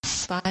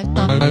Five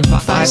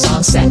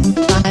song set.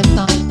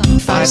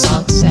 Five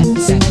song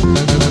set.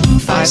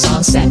 Five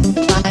song set.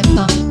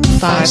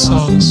 Five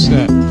song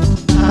set.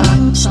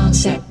 Five song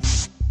set.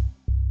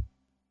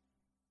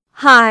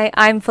 Hi,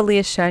 I'm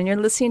Felicia, and you're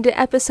listening to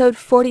episode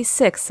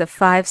 46 of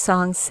 5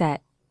 Song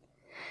Set.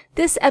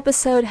 This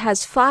episode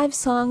has 5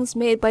 songs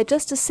made by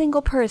just a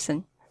single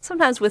person,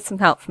 sometimes with some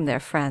help from their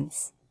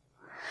friends.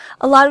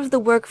 A lot of the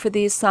work for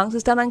these songs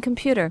is done on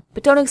computer,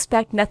 but don't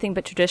expect nothing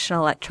but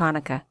traditional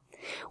electronica.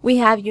 We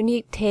have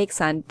unique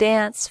takes on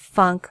dance,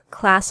 funk,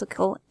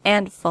 classical,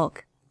 and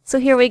folk. So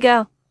here we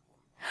go.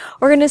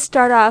 We're going to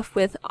start off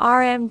with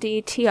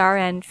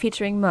RMDTRN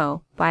featuring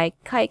Mo by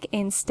Kijk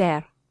Een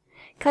Ster.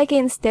 Kijk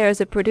Een Ster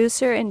is a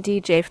producer and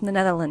DJ from the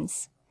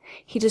Netherlands.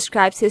 He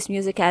describes his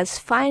music as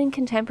fine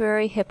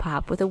contemporary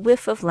hip-hop with a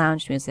whiff of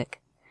lounge music.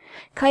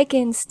 Kijk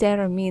Een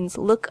Ster means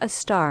look a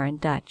star in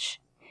Dutch.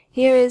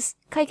 Here is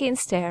Kijk Een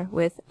Ster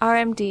with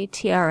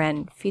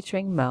RMDTRN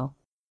featuring Mo.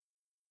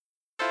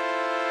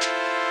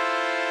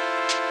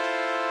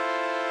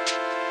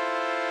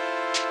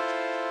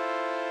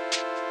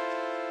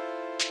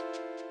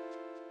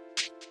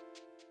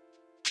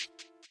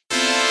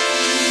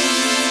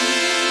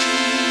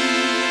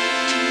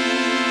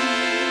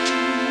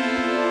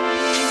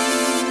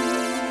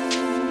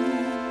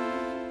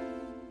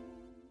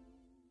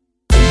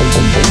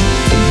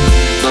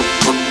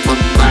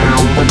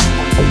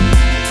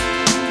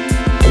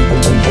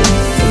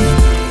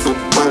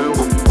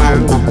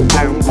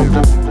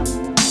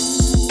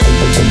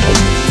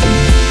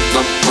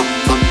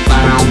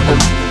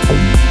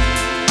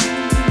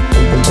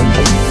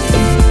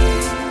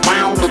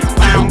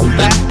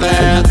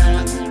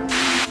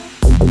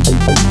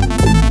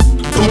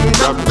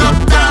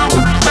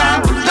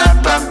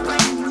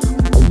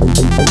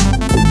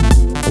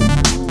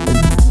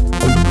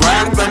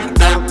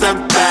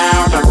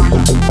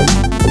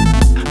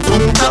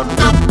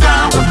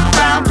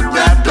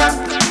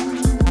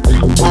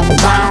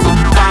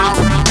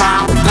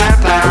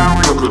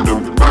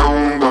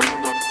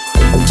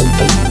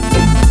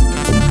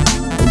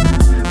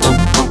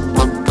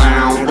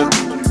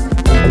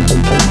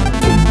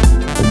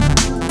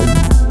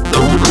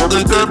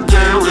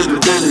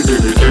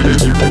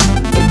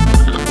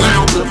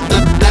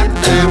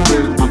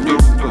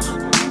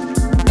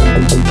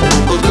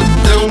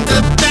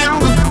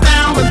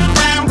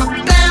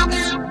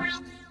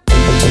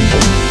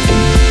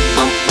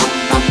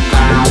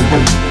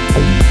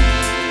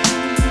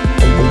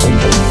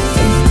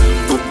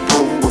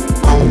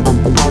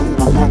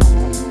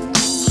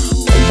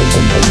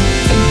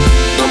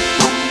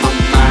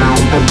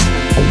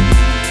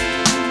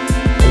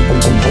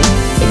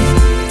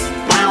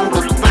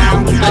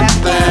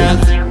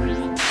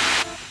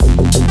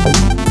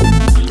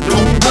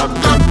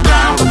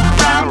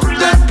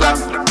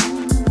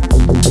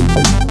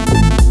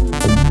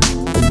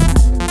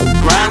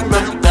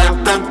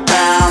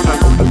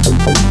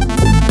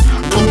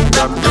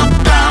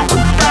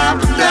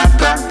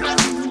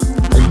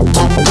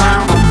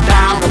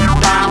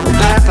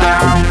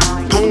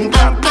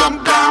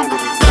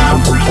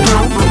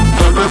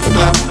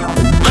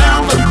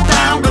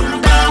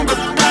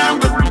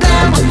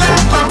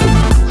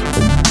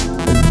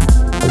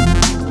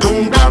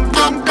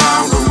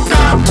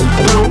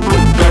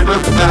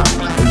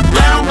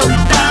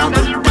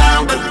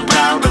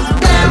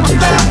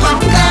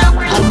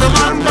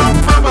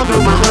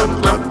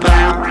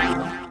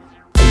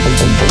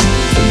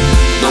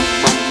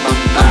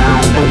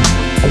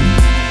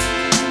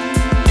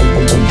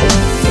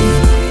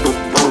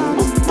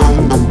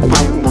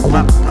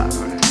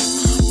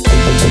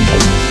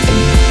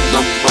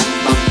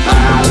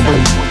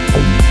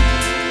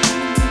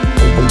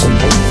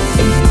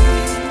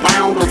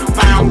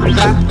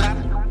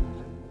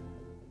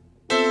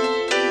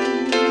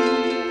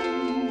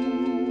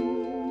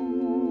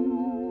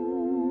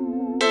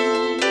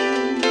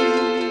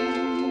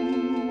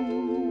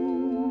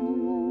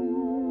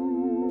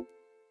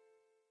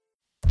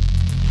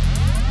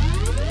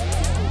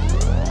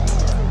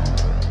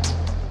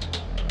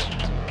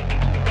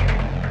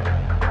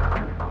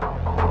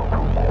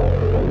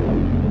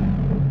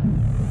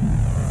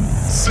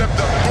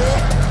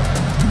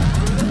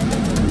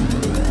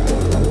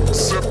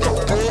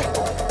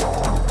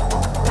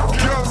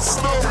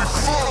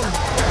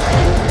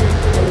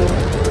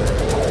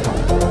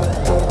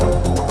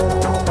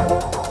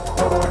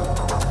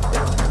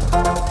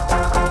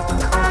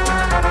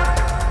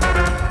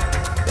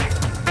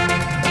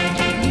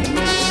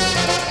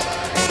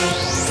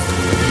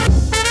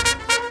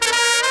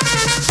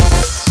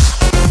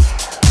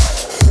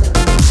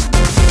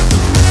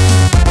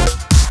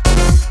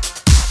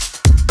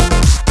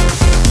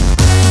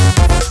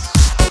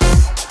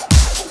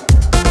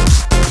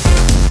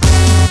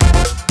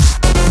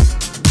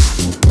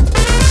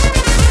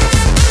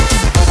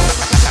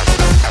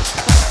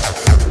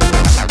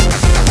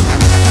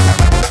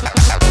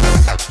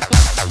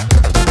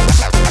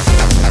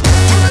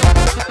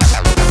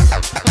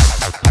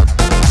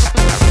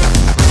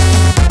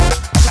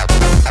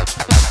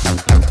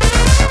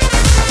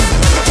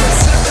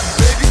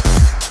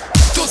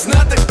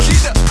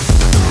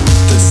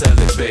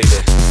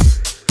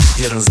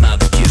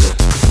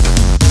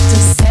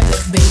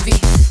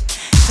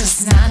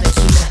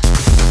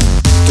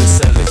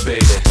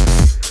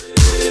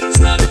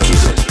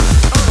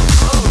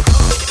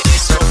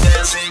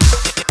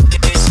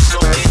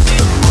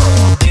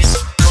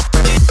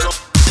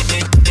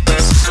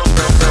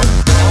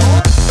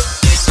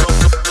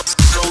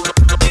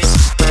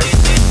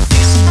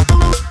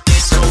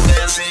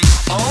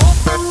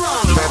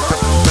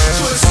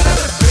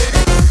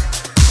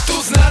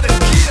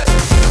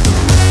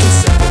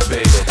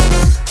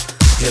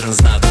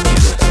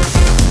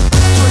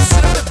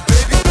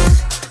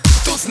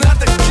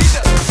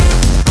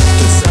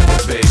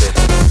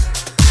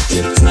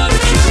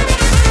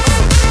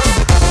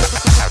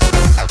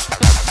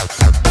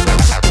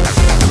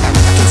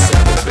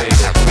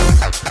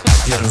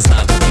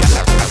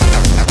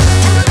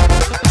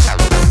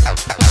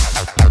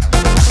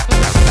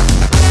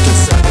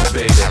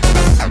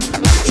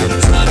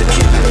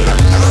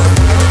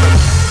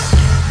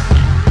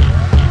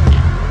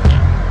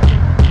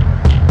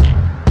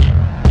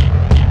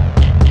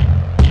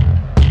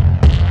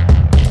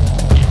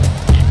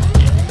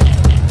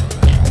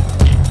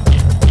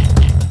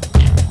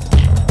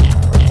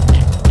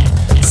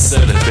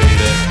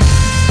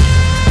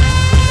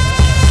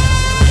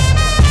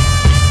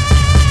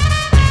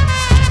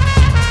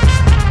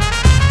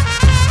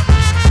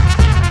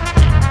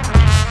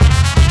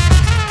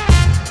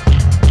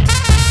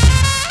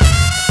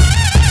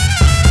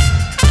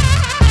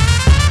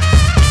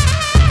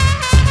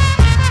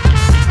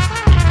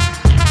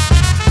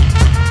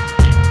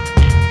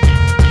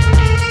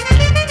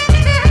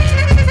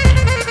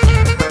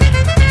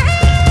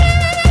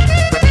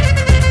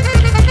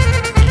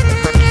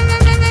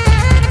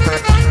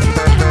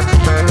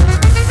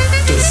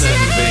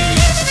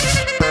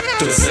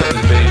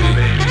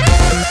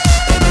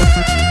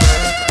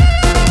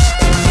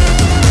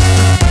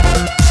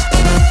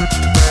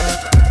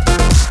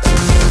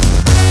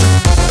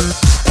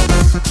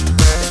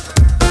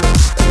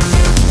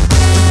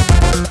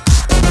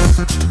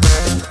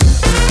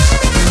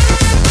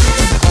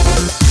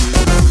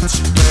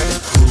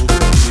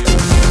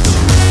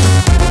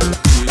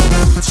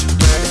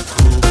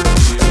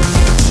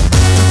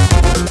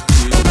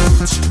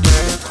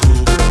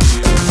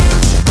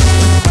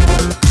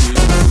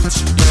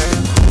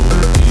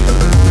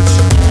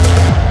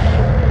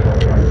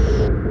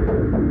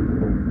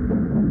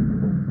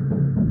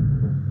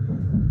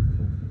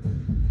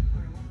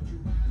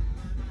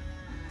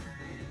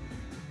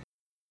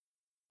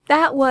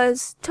 That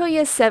was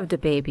Toya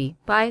Sevdababy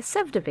by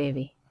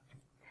Sevdababy.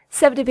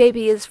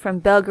 Sevdababy is from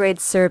Belgrade,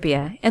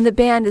 Serbia, and the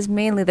band is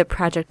mainly the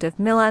project of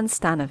Milan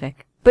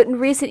Stanovic, but in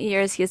recent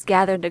years he has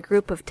gathered a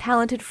group of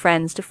talented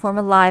friends to form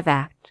a live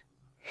act.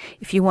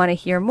 If you want to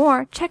hear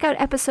more, check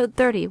out episode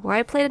 30, where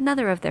I played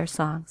another of their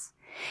songs,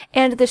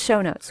 and the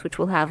show notes, which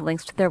will have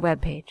links to their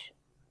webpage.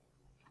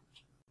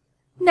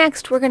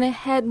 Next, we're going to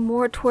head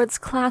more towards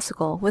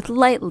classical with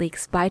Light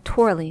Leaks by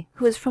Torley,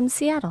 who is from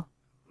Seattle.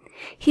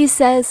 He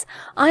says,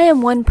 I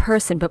am one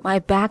person, but my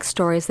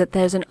backstory is that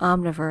there's an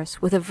omniverse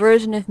with a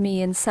version of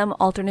me in some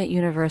alternate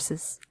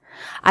universes.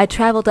 I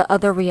travel to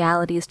other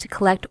realities to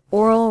collect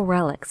oral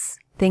relics,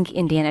 think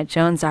Indiana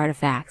Jones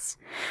artifacts,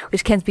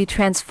 which can be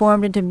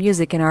transformed into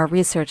music in our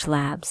research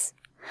labs.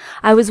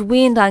 I was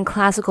weaned on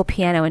classical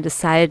piano and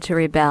decided to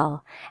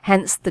rebel,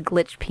 hence the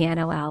Glitch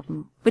Piano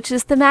album, which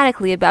is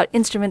thematically about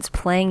instruments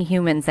playing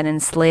humans and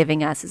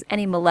enslaving us as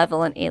any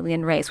malevolent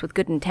alien race with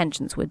good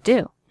intentions would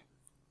do.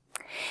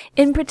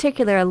 In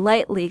particular,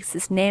 Light Leaks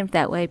is named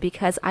that way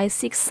because I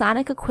seek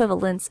sonic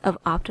equivalents of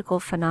optical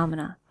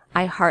phenomena.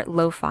 I heart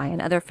lo-fi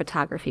and other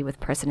photography with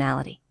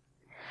personality.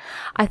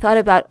 I thought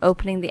about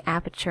opening the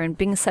aperture and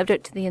being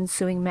subject to the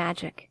ensuing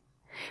magic.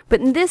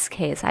 But in this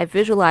case, I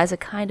visualize a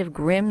kind of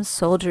grim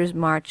soldier's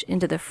march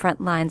into the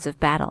front lines of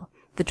battle,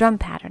 the drum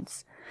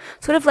patterns,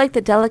 sort of like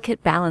the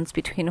delicate balance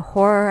between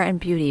horror and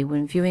beauty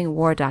when viewing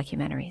war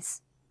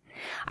documentaries.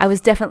 I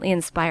was definitely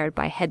inspired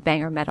by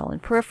headbanger metal in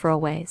peripheral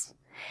ways,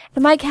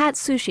 and my cat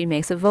Sushi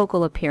makes a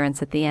vocal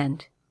appearance at the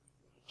end.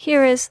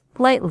 Here is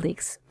Light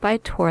Leaks by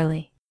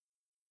Torley.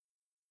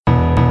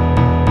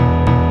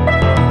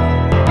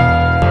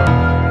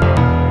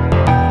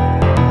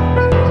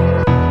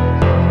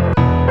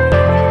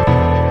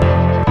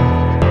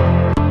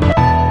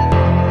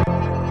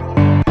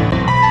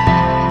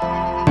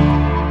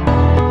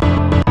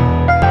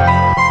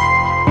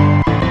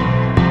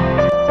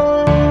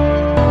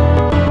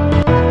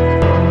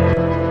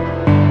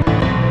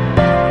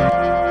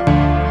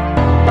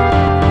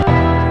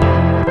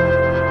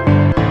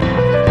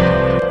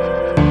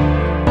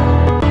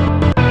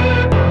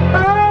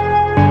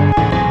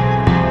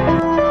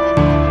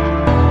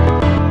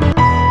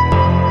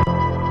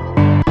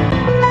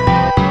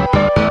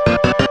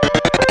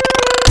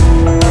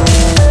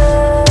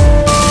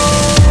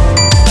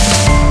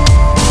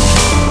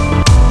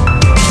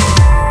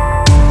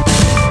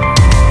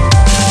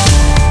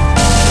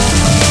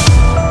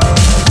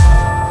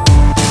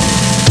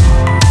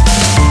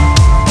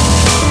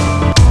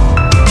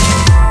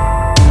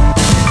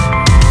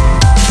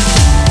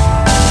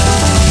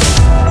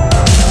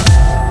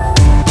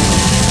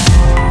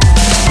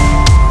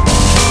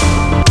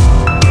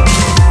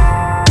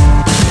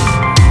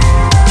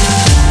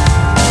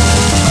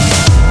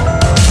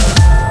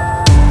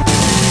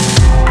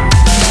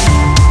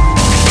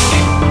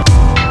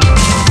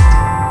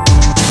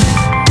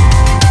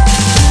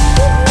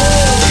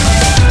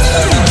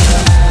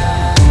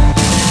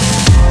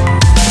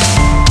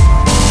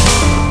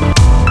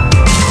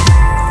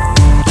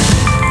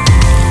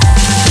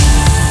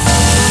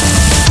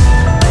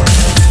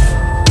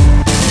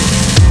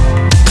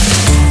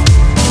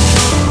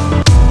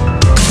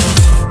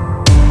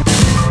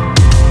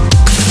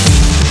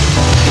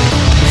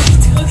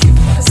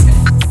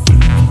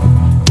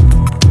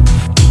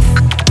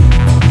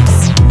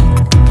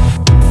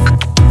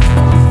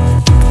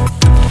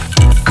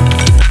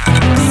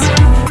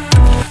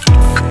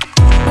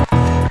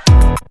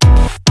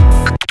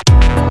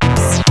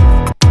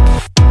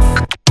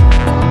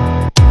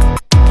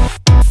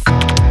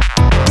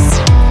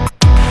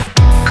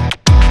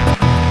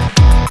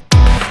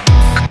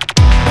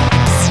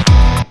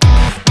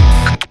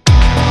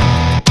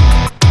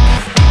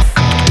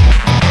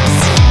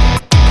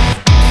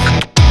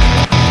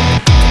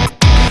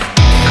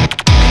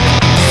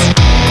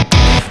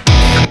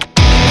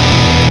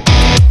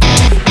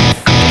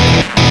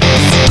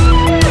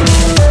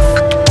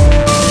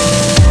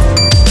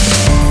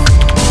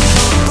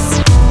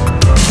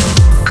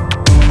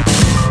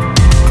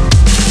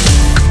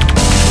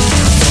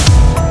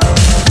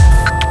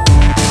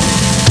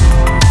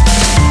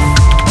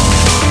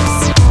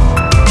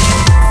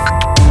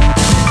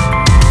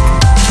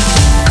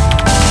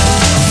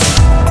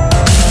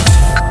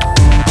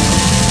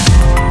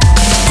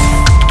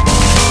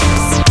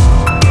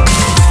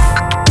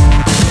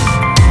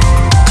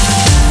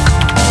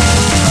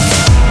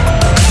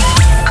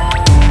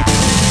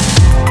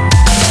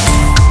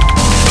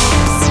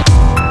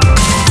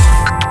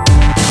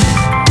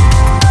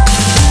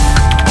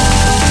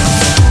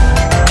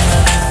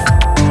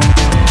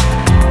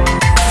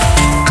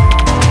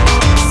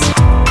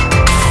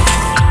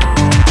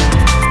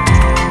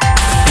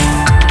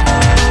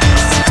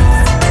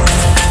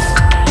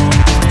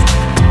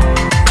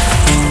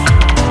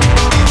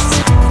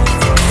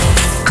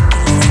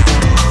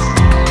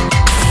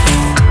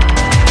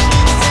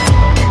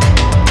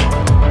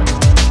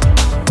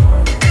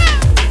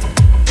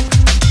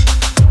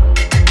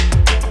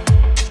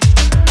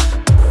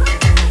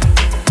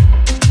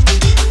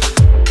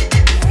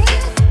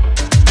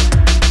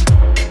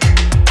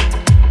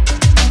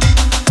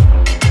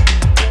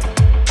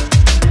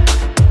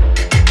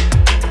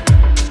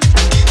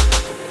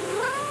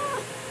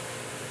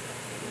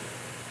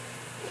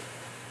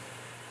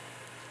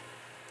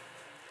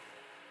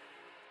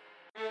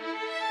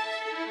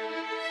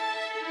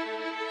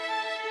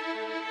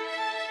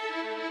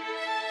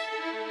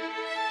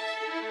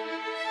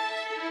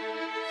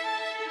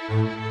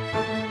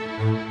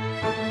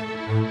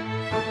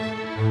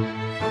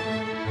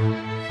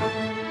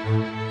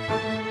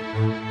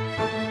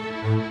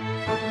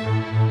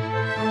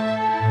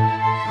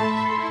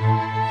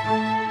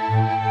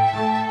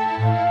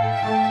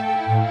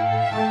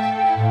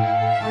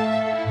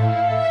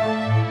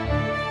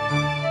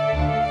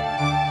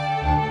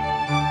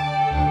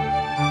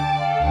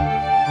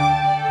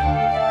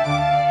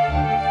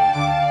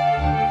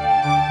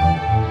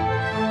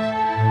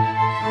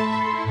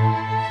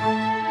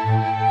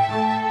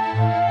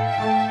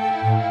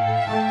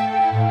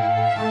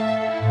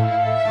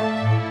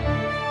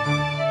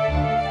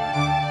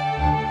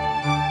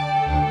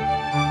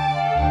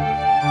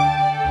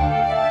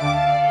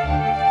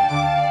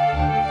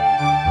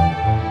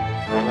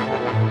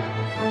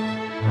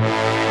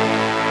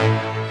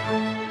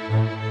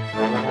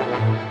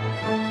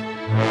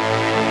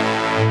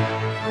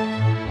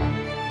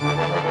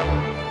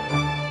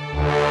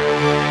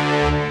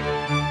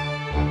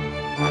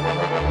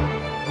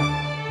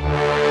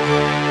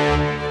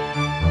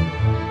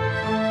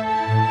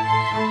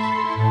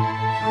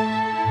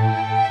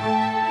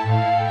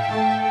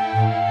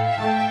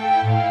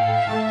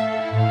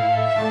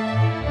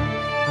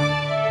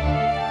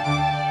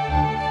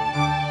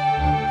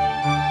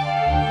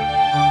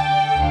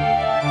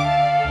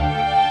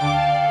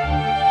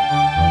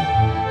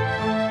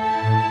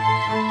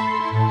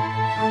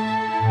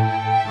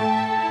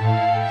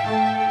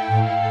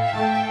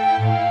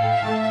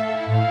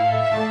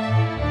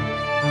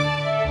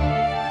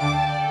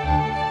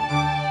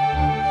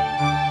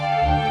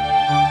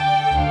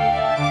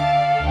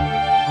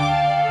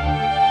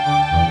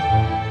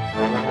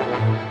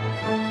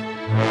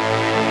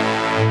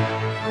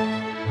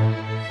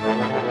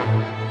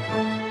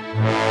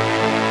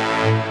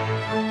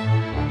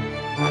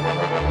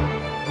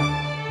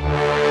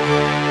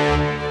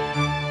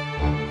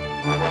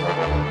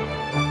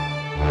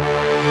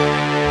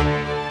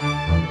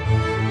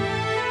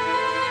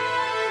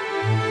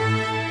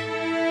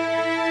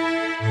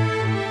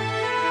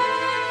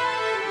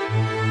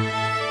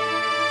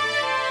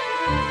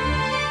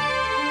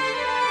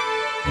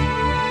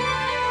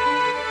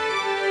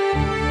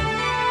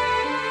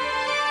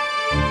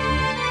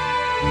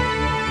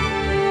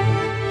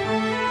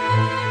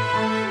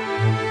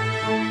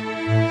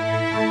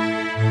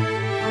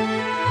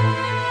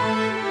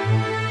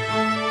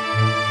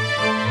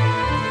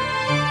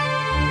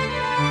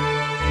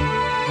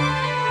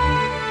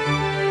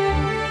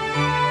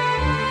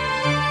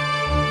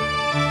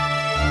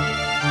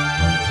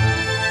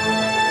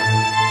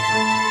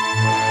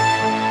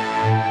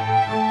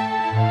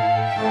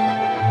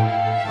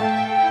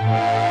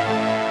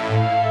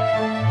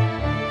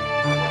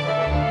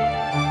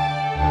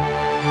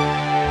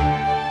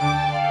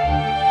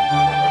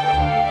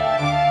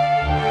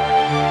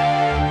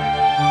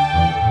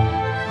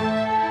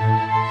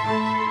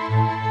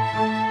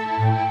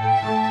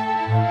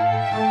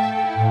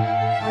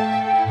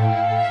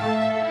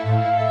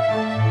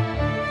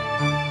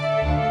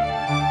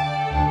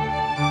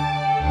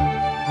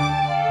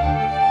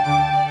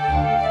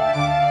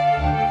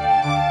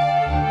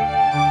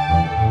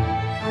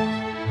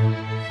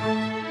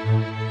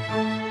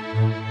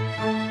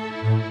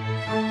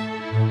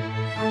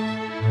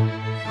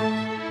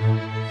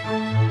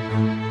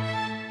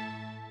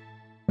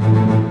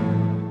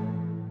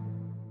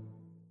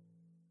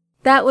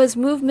 That was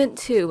Movement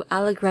 2,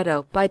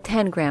 Allegretto by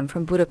Tangram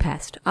from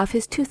Budapest, off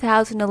his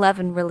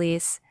 2011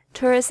 release,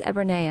 Turris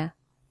Eburnea.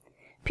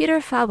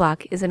 Peter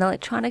Falbach is an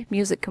electronic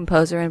music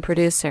composer and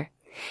producer.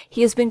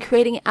 He has been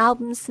creating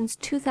albums since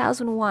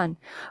 2001,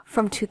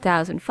 from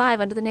 2005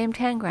 under the name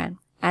Tangram,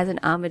 as an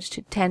homage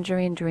to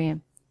Tangerine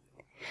Dream.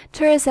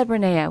 Turris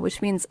Eburnea,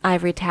 which means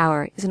Ivory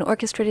Tower, is an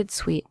orchestrated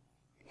suite.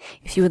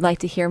 If you would like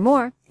to hear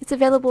more, it's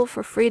available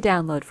for free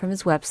download from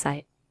his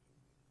website.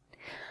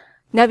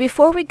 Now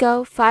before we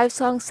go, 5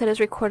 Song Set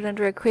is recorded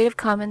under a Creative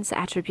Commons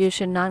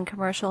Attribution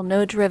Non-Commercial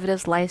No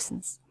Derivatives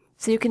license,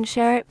 so you can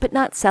share it but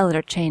not sell it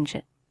or change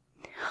it.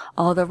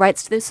 All the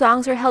rights to the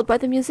songs are held by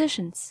the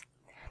musicians.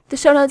 The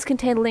show notes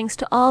contain links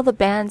to all the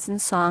bands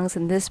and songs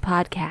in this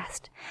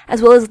podcast,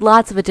 as well as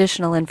lots of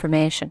additional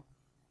information.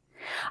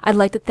 I'd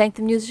like to thank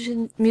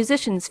the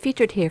musicians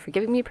featured here for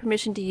giving me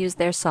permission to use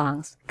their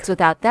songs, because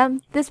without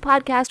them, this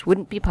podcast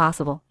wouldn't be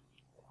possible.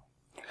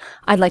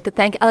 I'd like to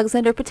thank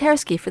Alexander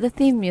Patersky for the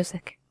theme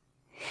music.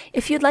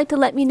 If you'd like to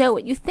let me know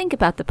what you think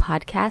about the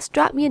podcast,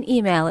 drop me an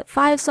email at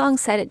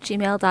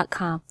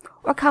 5songset@gmail.com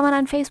or comment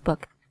on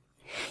Facebook.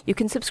 You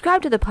can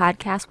subscribe to the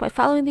podcast by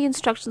following the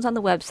instructions on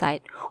the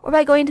website or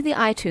by going to the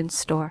iTunes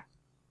store.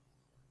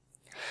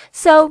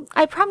 So,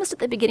 I promised at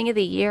the beginning of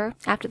the year,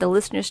 after the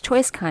Listener's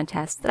Choice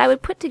Contest, that I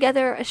would put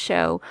together a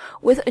show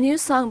with a new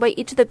song by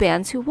each of the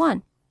bands who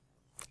won.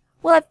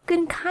 Well, I've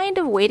been kind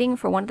of waiting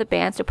for one of the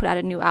bands to put out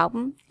a new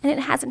album, and it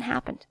hasn't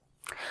happened.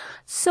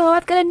 So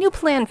I've got a new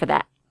plan for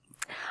that.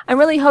 I'm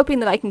really hoping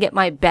that I can get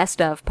my Best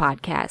Of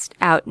podcast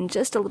out in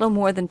just a little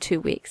more than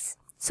 2 weeks.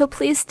 So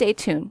please stay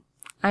tuned.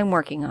 I'm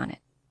working on it.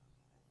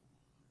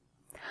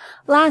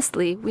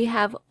 Lastly, we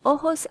have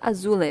Ojos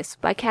Azules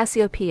by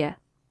Cassiopeia.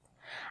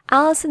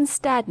 Alison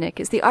Stadnick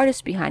is the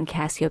artist behind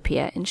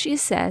Cassiopeia, and she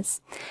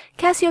says,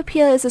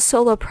 Cassiopeia is a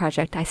solo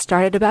project I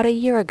started about a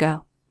year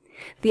ago.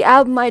 The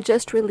album I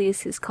just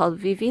released is called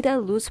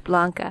Vivida Luz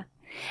Blanca,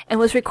 and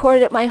was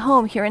recorded at my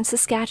home here in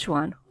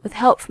Saskatchewan, with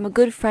help from a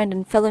good friend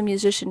and fellow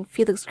musician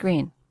Felix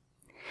Green.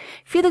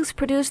 Felix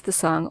produced the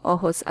song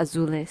Ojos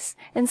Azules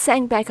and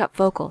sang backup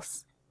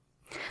vocals.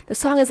 The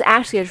song is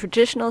actually a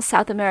traditional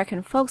South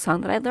American folk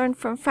song that I learned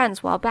from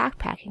friends while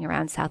backpacking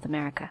around South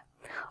America,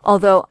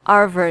 although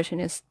our version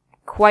is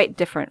quite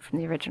different from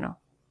the original.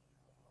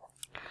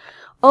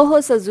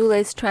 Ojos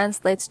Azules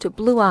translates to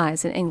blue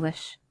eyes in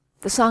English.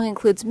 The song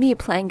includes me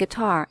playing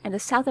guitar and a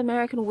South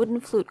American wooden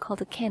flute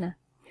called a quena,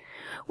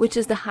 which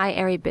is the high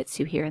airy bits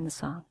you hear in the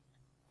song.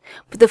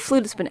 But the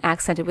flute has been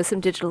accented with some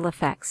digital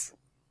effects.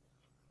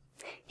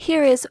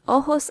 Here is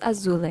Ojos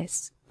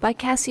Azules by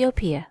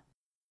Cassiopeia.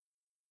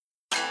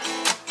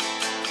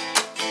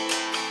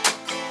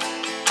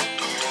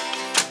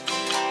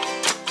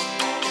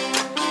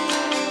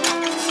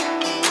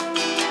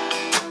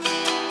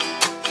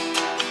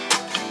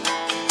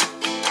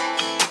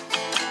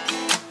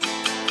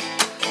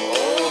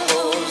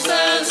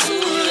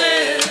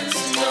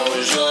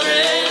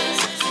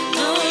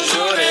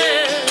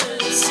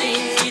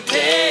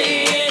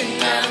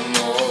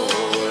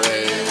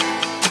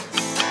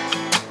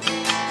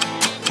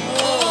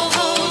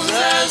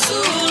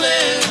 Azul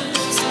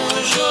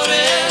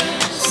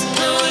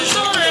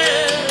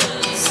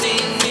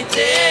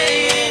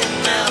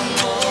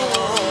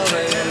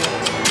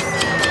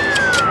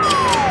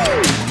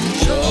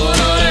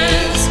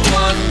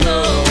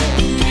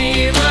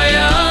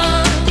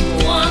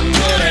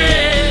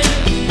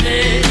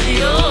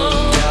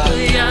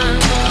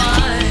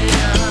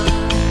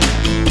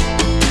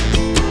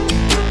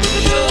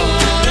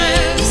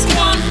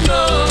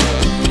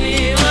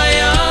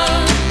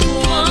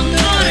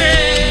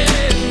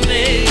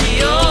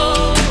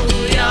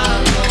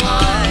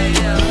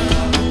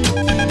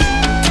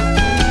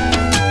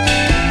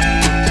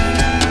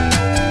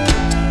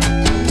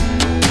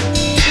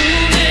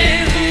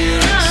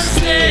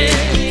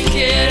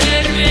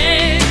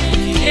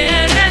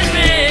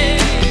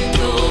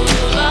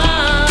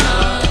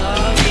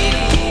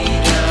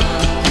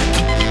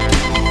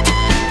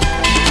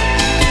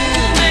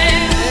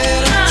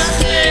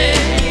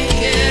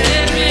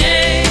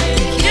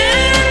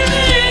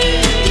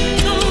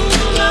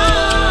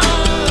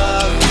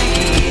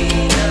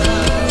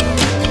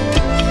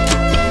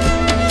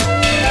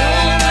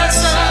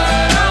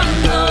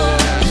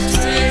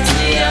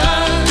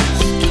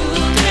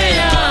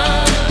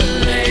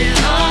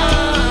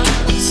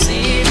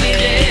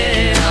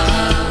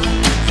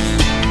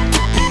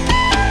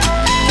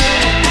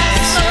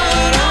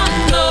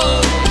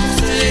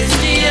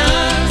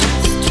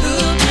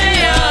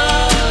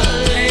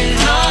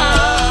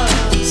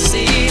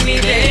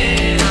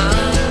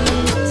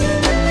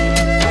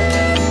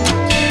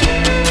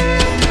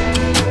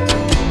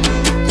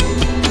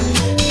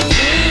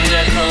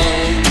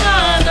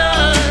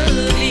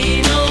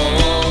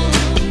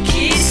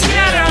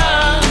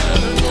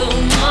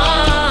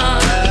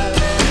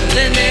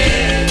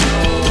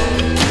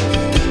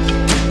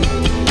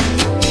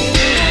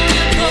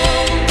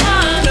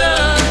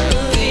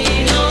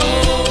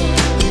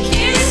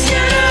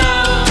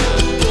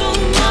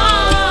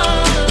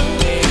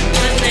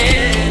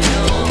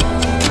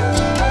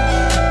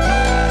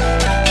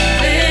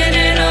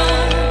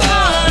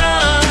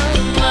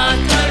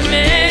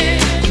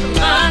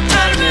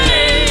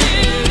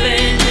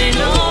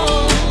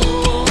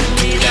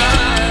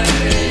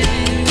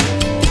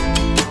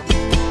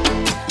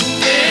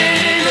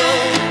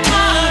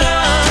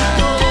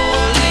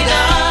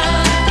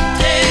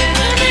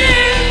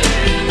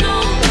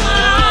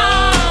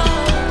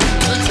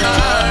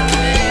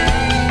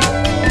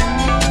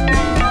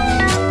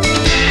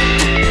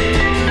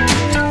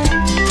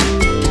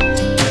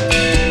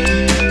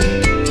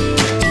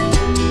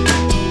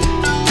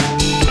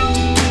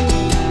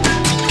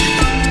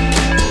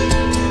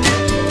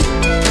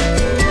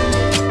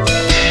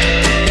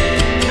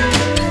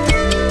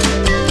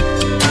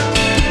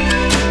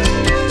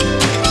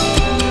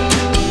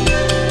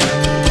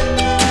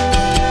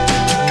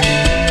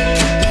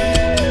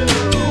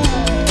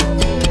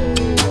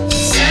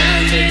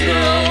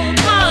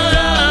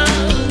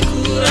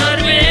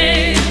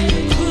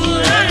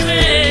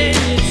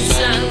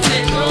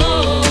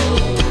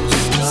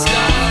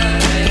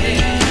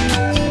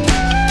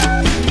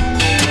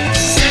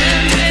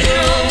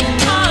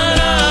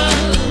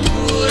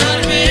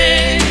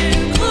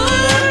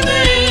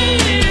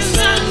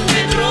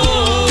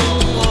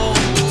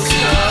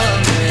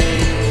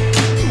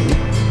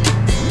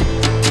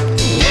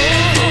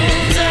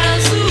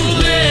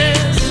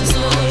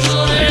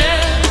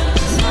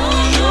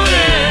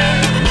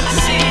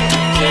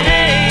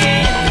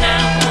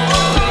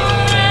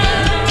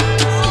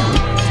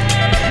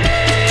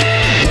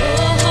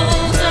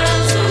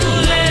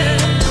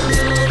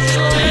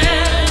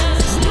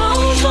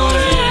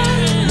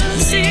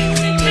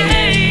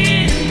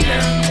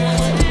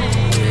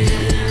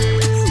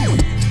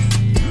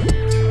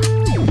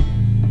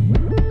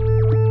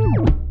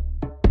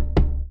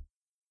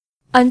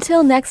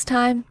Until next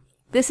time,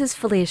 this is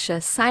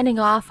Felicia signing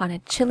off on a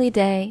chilly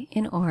day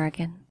in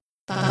Oregon.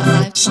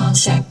 5 song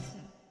set.